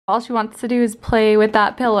All she wants to do is play with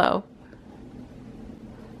that pillow.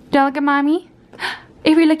 Don't look at mommy.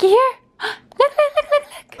 Avery, looky here. Look, look, look, look,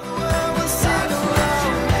 look.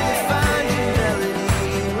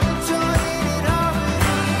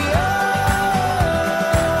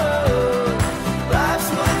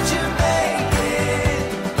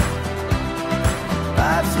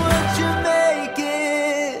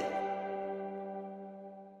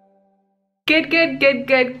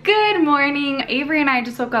 Good morning. Avery and I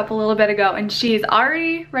just woke up a little bit ago and she's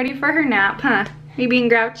already ready for her nap, huh? Are you being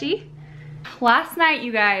grouchy? Last night,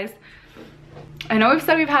 you guys, I know we've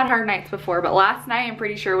said we've had hard nights before, but last night I'm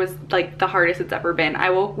pretty sure was like the hardest it's ever been.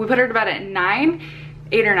 We put her to bed at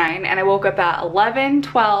 8 or 9, and I woke up at 11,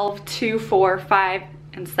 12, 2, 4, 5,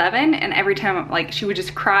 and 7, and every time like she would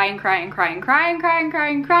just cry and cry and cry and cry and cry and cry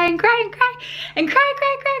and cry and cry and cry and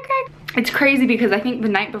cry. It's crazy because I think the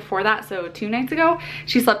night before that, so 2 nights ago,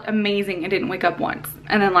 she slept amazing and didn't wake up once.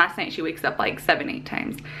 And then last night she wakes up like 7, 8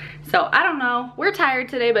 times. So I don't know, we're tired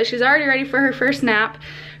today, but she's already ready for her first nap.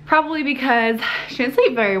 Probably because she didn't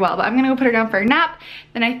sleep very well, but I'm gonna go put her down for a nap.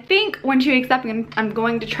 Then I think when she wakes up, I'm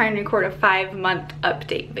going to try and record a 5-month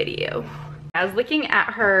update video. I was looking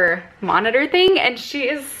at her monitor thing and she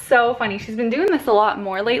is so funny. She's been doing this a lot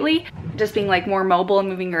more lately, just being like more mobile and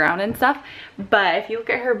moving around and stuff. But if you look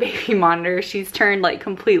at her baby monitor, she's turned like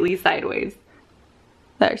completely sideways.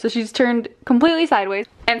 There, so she's turned completely sideways.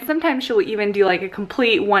 And sometimes she'll even do like a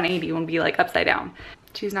complete 180 and be like upside down.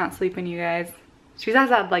 She's not sleeping, you guys. She's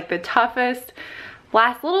had like the toughest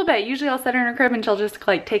last little bit. Usually I'll set her in her crib and she'll just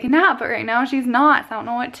like take a nap, but right now she's not, so I don't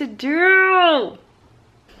know what to do.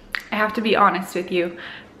 I have to be honest with you.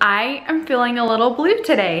 I am feeling a little blue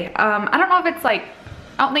today. I don't know if it's like,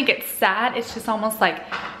 I don't think it's sad. It's just almost like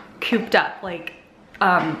cooped up, like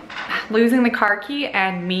losing the car key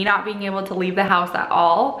and me not being able to leave the house at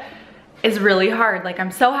all is really hard. Like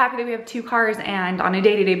I'm so happy that we have 2 cars and on a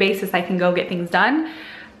day-to-day basis I can go get things done.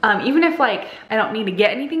 Even if like I don't need to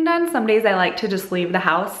get anything done, some days I like to just leave the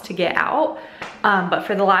house to get out. But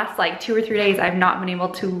for the last like 2 or 3 days, I've not been able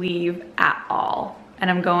to leave at all. And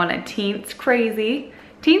I'm going a teens crazy.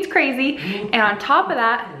 And on top of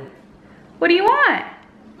that, what do you want?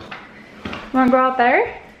 You wanna go out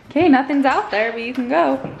there? Okay, nothing's out there, but you can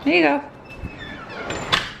go. There you go.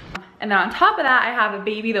 And then on top of that, I have a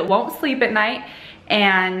baby that won't sleep at night.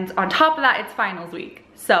 And on top of that, it's finals week.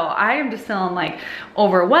 So I am just feeling like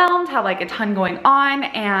overwhelmed, have like a ton going on,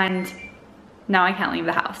 and now I can't leave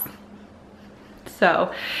the house.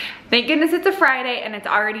 So thank goodness it's a Friday and it's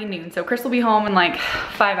already noon. So Chris will be home in like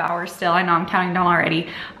 5 hours still. I know I'm counting down already.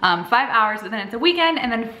 5 hours, but then it's a weekend,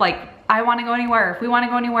 and then if like I wanna go anywhere, if we wanna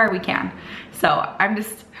go anywhere, we can. So I'm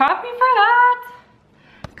just happy for that.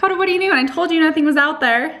 Coda, what are you doing? I told you nothing was out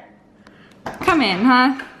there. Come in,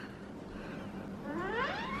 huh?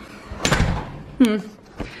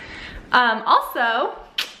 Also,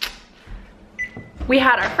 we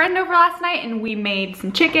had our friend over last night and we made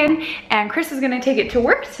some chicken, and Chris is gonna take it to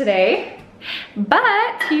work today,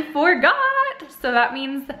 but he forgot. So that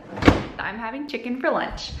means that I'm having chicken for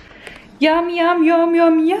lunch. Yum, yum, yum,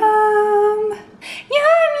 yum, yum.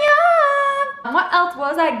 Yum, yum. What else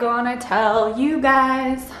was I gonna tell you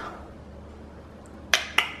guys?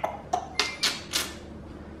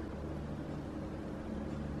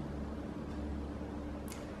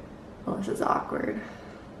 Well, this is awkward.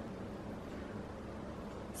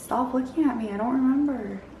 Stop looking at me, I don't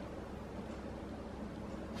remember.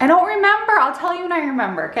 I'll tell you when I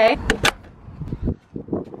remember, okay?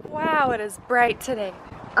 Wow, it is bright today.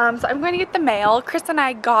 So I'm going to get the mail. Chris and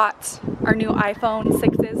I got our new iPhone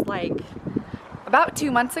 6s like about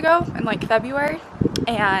 2 months ago in like February.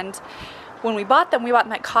 And when we bought them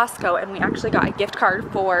at Costco, and we actually got a gift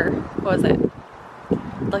card for, what was it?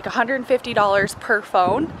 Like $150 per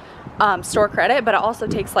phone, store credit, but it also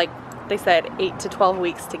takes like, they said 8 to 12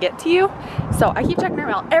 weeks to get to you. So I keep checking our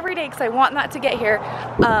mail every day because I want that to get here.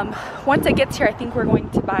 Once it gets here, I think we're going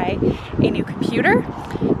to buy a new computer.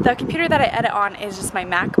 The computer that I edit on is just my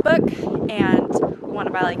MacBook, and we want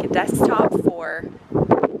to buy like a desktop for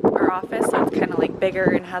our office, so it's kind of like bigger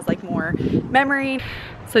and has like more memory.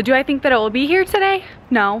 So do I think that it will be here today?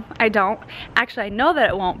 No, I don't. Actually, I know that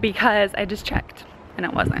it won't because I just checked and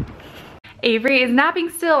it wasn't. Avery is napping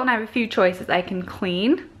still, and I have a few choices. I can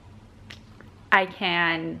clean, I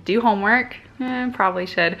can do homework, probably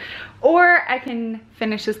should, or I can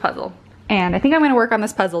finish this puzzle. And I think I'm gonna work on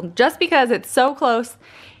this puzzle just because it's so close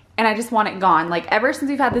and I just want it gone. Like ever since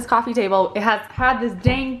we've had this coffee table, it has had this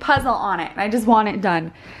dang puzzle on it and I just want it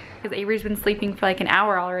done. Because Avery's been sleeping for like an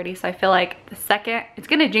hour already, so I feel like the second, it's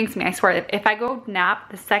gonna jinx me, I swear. If I go nap,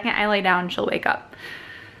 the second I lay down, she'll wake up.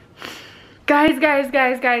 Guys.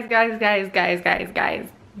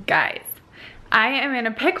 I am in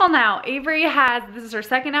a pickle now. Avery this is her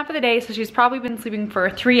second nap of the day, so she's probably been sleeping for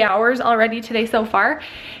 3 hours already today so far.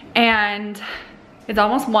 And it's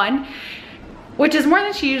almost 1, which is more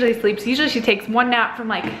than she usually sleeps. Usually she takes 1 nap from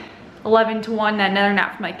like 11 to 1, then another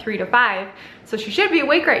nap from like 3 to 5. So she should be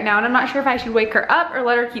awake right now, and I'm not sure if I should wake her up or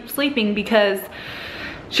let her keep sleeping because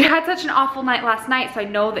she had such an awful night last night, so I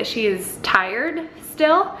know that she is tired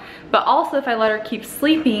still. But also if I let her keep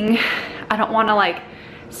sleeping, I don't want to like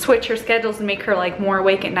switch her schedules and make her like more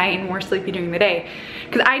awake at night and more sleepy during the day.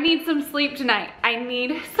 Because I need some sleep tonight. I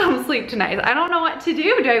don't know what to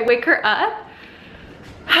do. Do I wake her up?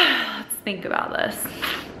 Let's think about this.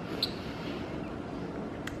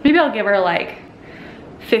 Maybe I'll give her like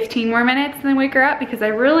 15 more minutes and then wake her up, because I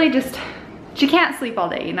really just, she can't sleep all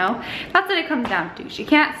day, you know? That's what it comes down to. She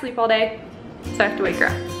can't sleep all day, so I have to wake her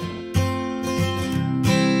up.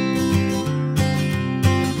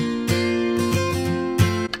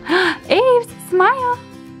 Aves, smile.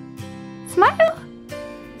 Smile.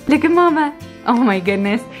 Look at mama. Oh my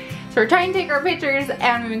goodness. So we're trying to take her pictures,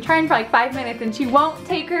 and we've been trying for like 5 minutes, and she won't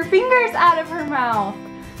take her fingers out of her mouth.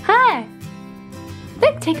 Hi.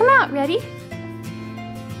 Look, take them out. Ready?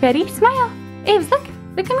 Ready? Smile. Aves, look.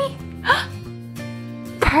 Look at me.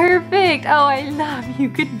 Perfect. Oh, I love you.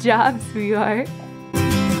 Good job, sweetheart.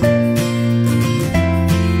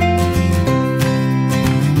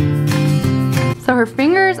 So her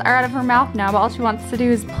fingers are out of her mouth now, but all she wants to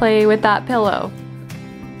do is play with that pillow.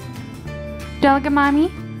 Don't look at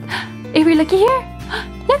mommy. Avery, looky here.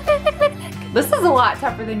 Look. This is a lot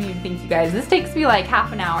tougher than you'd think, you guys. This takes me like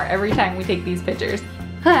half an hour every time we take these pictures.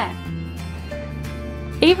 Huh.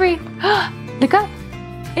 Avery, look up.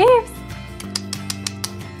 Aves.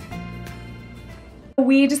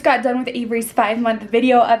 We just got done with Avery's 5-month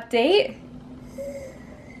video update.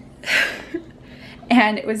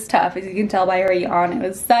 And it was tough, as you can tell by her yawn. It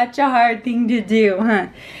was such a hard thing to do, huh?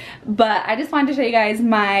 But I just wanted to show you guys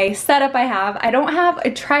my setup I have. I don't have a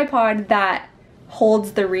tripod that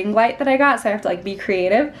holds the ring light that I got, so I have to like be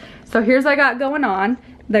creative. So here's what I got going on.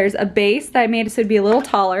 There's a base that I made so it'd be a little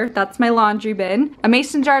taller. That's my laundry bin. A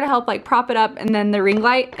mason jar to help like prop it up, and then the ring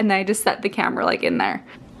light, and then I just set the camera like in there.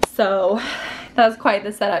 So that was quite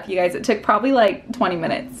the setup, you guys. It took probably like 20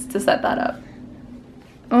 minutes to set that up.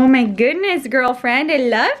 Oh my goodness, girlfriend, I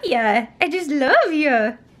love ya. I just love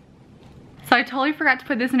ya. So I totally forgot to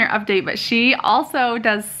put this in her update, but she also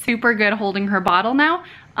does super good holding her bottle now.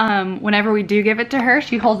 Whenever we do give it to her,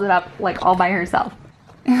 she holds it up like all by herself.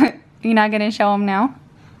 You're not gonna show him now?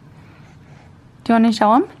 Do you wanna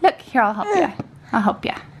show him? Look, here, I'll help you. I'll help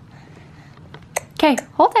you. Okay,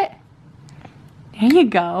 hold it. There you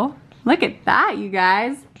go. Look at that, you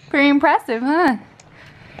guys. Pretty impressive, huh?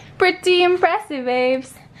 Pretty impressive,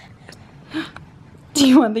 Aves. Do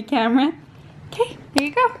you want the camera? Okay, here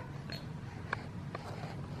you go.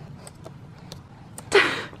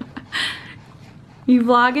 You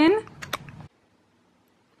vlogging?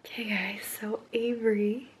 Okay guys, so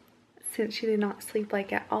Avery, since she did not sleep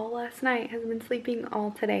like at all last night, has been sleeping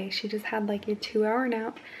all today. She just had like a 2-hour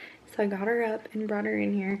nap. So I got her up and brought her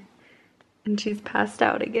in here, and she's passed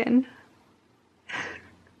out again.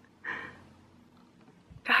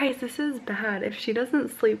 Guys, this is bad. If she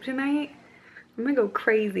doesn't sleep tonight, I'm gonna go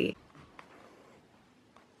crazy.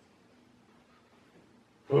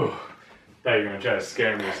 Oh, thought you were gonna try to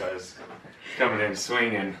scare me, so I was coming in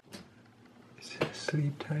swinging. Is it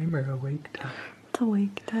sleep time or awake time? It's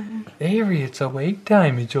awake time. Avery, it's awake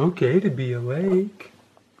time. It's okay to be awake.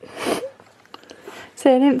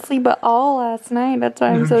 So I didn't sleep at all last night. That's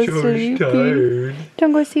why I'm so sleepy. Tired.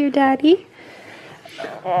 Don't go see your daddy.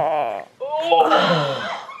 Oh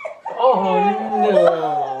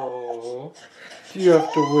no! You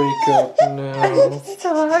have to wake up now. I'm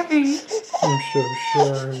sorry. I'm so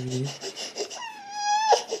sorry.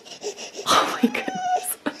 Oh my goodness.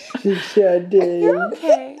 It's a sad day. You're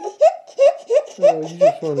okay. Oh, you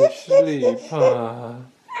just want to sleep, huh?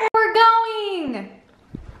 We're going!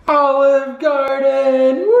 Olive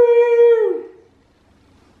Garden! Woo!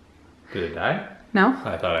 Did it die? No?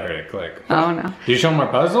 I thought I heard it click. Oh no. Did you show them our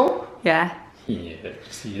puzzle? Yeah. Yeah, did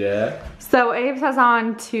you see that? So Aves has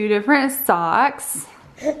on 2 different socks.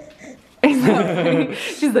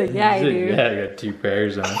 She's like, yeah, I do. Yeah, I got 2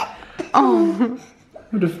 pairs on. Oh.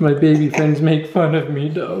 What if my baby friends make fun of me,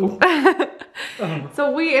 though?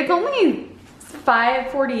 So it's only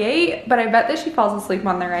 5:48, but I bet that she falls asleep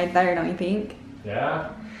on the ride there, don't you think?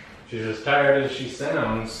 Yeah? She's as tired as she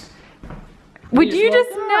sounds. Would you just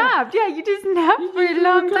nap? Yeah, you just napped for a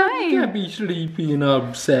long You time. can't be sleepy and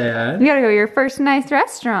upset. You gotta go to your first nice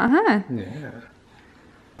restaurant, huh? Yeah.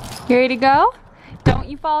 You ready to go? Don't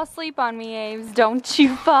you fall asleep on me, Aves. Don't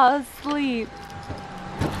you fall asleep.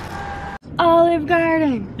 Olive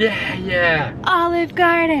Garden. Yeah. Olive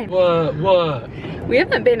Garden. What? We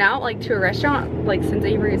haven't been out like to a restaurant like since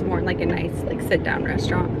Avery is born, like a nice like sit down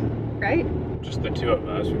restaurant, right? Just the two of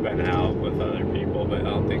us. We've been out with other people, but I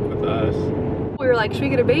don't think with us. We were like, should we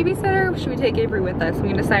get a babysitter or should we take Avery with us? And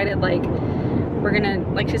we decided like we're gonna,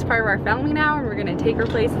 like she's part of our family now and we're gonna take her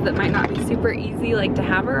places that might not be super easy like to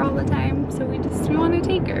have her all the time. So we want to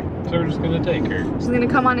take her. So we're just gonna take her. She's gonna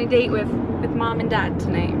come on a date with mom and dad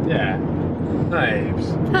tonight. Yeah.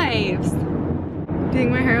 Hives. Hives. Do you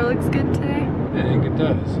think my hair looks good today? I think it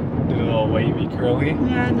does. Did a little wavy curly.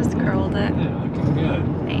 Yeah, I just curled it. Yeah, looking good.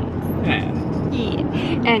 Thanks.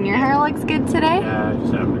 Yeah. And your hair looks good today? Yeah, I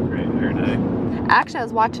just having a great hair day. Actually, I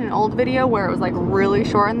was watching an old video where it was like really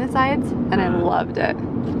short on the sides and I loved it.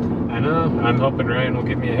 I know. I'm hoping Ryan will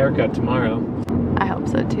give me a haircut tomorrow. I hope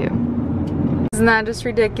so too. Isn't that just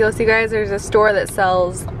ridiculous, you guys? There's a store that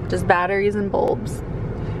sells just batteries and bulbs.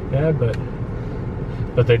 Yeah, but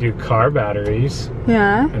they do car batteries.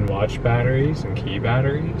 Yeah. And watch batteries and key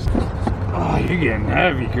batteries. Oh, you're getting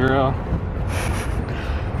heavy, girl.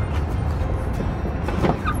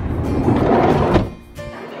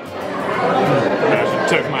 Yeah,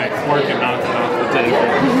 she took my fork and knocked it off the table. I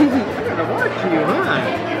gotta watch you, huh?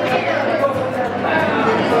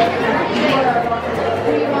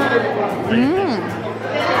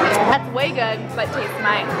 That's way good, but tastes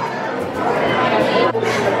nice.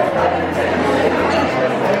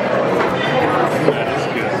 That is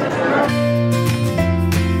good.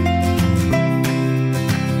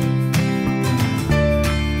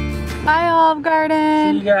 Bye, Olive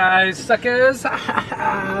Garden. See you guys, suckers.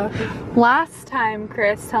 Last time,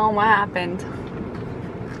 Chris, tell them what happened.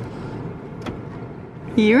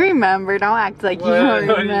 You remember, don't act like you don't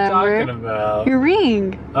remember. What are you talking about? Your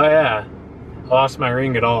ring. Oh yeah, I lost my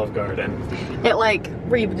ring at Olive Garden. It like,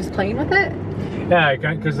 were you just playing with it? Yeah,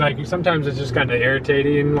 because like sometimes it's just kind of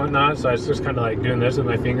irritating and whatnot, so I was just kind of like doing this with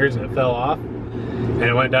my fingers and it fell off. And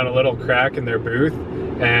it went down a little crack in their booth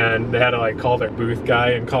and they had to like call their booth guy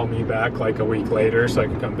and call me back like a week later so I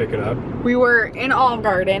could come pick it up. We were in Olive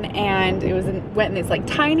Garden and it went in this like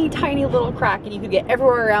tiny little crack and you could get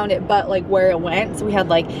everywhere around it but like where it went. So we had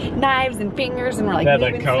like knives and fingers and we're like they had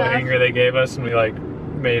like coat hanger they gave us and we like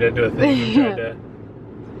made it to a thing and tried to...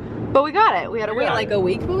 But we got it. We had to wait like a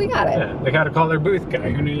week, but we got it. Yeah, they got to call their booth guy.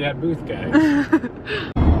 Who knew you had booth guys?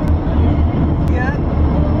 Yeah.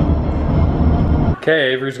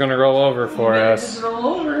 Okay, Avery's gonna roll over for us. Just roll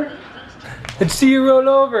over. Let's see you roll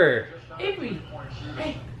over. Avery.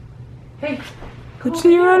 Hey. Let's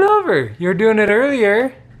see you roll over. You were doing it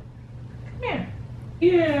earlier. Come here.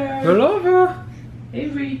 Yeah. Roll over.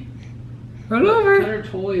 Avery. Roll Put over. her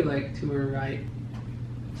toy like to her right.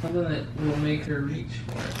 Something that will make her reach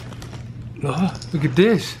for it. Oh, look at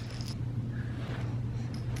this.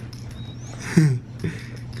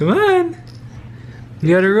 Come on.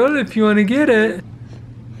 You gotta roll it if you wanna get it.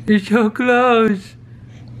 You're so close.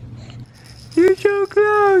 You're so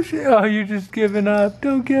close. Oh, you're just giving up.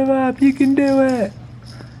 Don't give up. You can do it.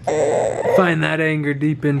 Find that anger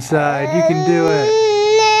deep inside. You can do it.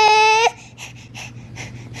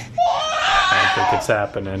 I think it's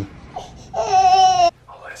happening.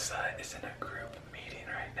 Alyssa is in a group meeting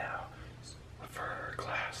right now for her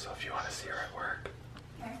class, so if you want to see her at work.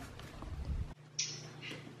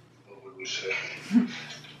 What would we say? Do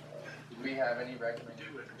we have any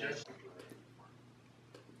recommendations?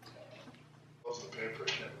 What's the paper? I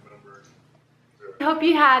can't remember. I hope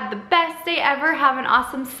you had the best day ever. Have an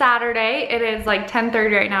awesome Saturday. It is like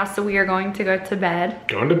 10:30 right now, so we are going to go to bed.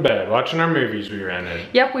 Going to bed, watching our movies we rented.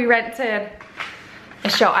 Yep, we rented a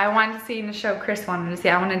show. I wanted to see in the show Chris wanted to see.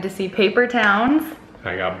 I wanted to see Paper Towns.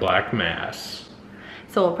 I got Black Mass.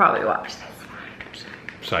 So we'll probably watch this one.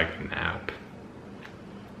 So I can nap.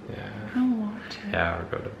 Yeah. I'll watch it. Yeah, I'll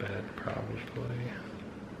go to bed probably.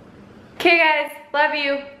 Okay guys, love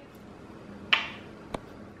you.